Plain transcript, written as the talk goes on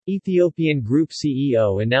Ethiopian Group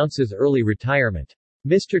CEO announces early retirement.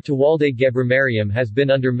 Mr. Tewolde Gebremariam has been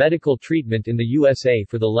under medical treatment in the USA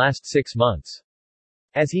for the last 6 months.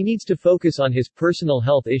 As he needs to focus on his personal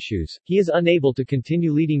health issues, he is unable to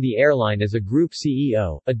continue leading the airline as a group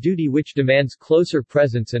CEO, a duty which demands closer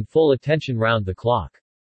presence and full attention round the clock.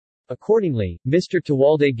 Accordingly, Mr.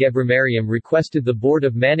 Tewolde Gebremariam requested the Board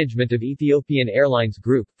of Management of Ethiopian Airlines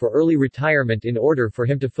Group for early retirement in order for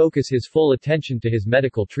him to focus his full attention to his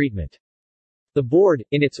medical treatment. The board,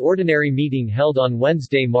 in its ordinary meeting held on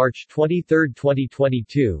Wednesday, March 23,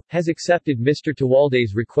 2022, has accepted Mr.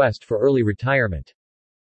 Tewolde's request for early retirement.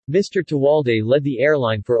 Mr. Tewolde led the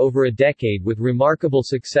airline for over a decade with remarkable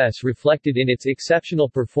success reflected in its exceptional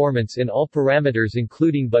performance in all parameters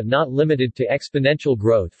including but not limited to exponential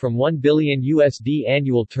growth from $1 billion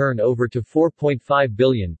annual turnover to $4.5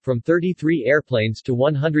 billion, from 33 airplanes to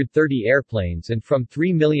 130 airplanes and from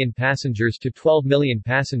 3 million passengers to 12 million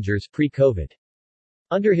passengers pre-COVID.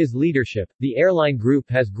 Under his leadership, the airline group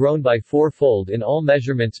has grown by fourfold in all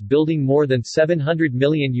measurements, building more than $700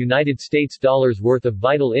 million worth of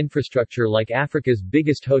vital infrastructure like Africa's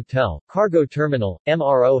biggest hotel, cargo terminal,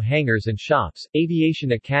 MRO hangars and shops,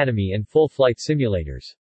 aviation academy and full flight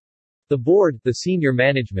simulators. The board, the senior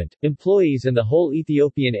management, employees and the whole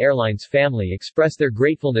Ethiopian Airlines family express their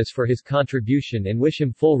gratefulness for his contribution and wish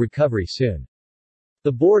him full recovery soon.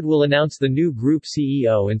 The board will announce the new group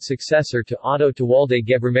CEO and successor to Otto Tewolde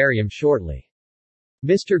Gebremariam shortly.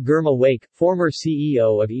 Mr. Girma Wake, former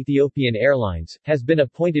CEO of Ethiopian Airlines, has been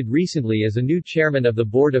appointed recently as a new chairman of the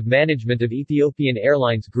Board of Management of Ethiopian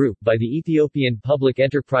Airlines Group by the Ethiopian Public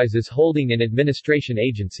Enterprises Holding and Administration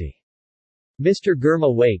Agency. Mr.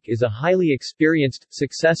 Girma Wake is a highly experienced,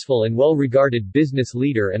 successful and well-regarded business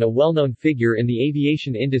leader and a well-known figure in the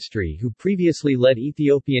aviation industry who previously led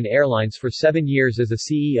Ethiopian Airlines for 7 years as a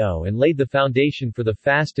CEO and laid the foundation for the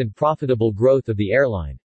fast and profitable growth of the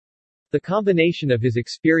airline. The combination of his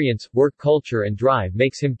experience, work culture and drive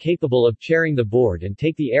makes him capable of chairing the board and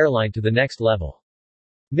take the airline to the next level.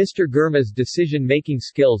 Mr. Girma's decision-making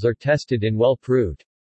skills are tested and well-proved.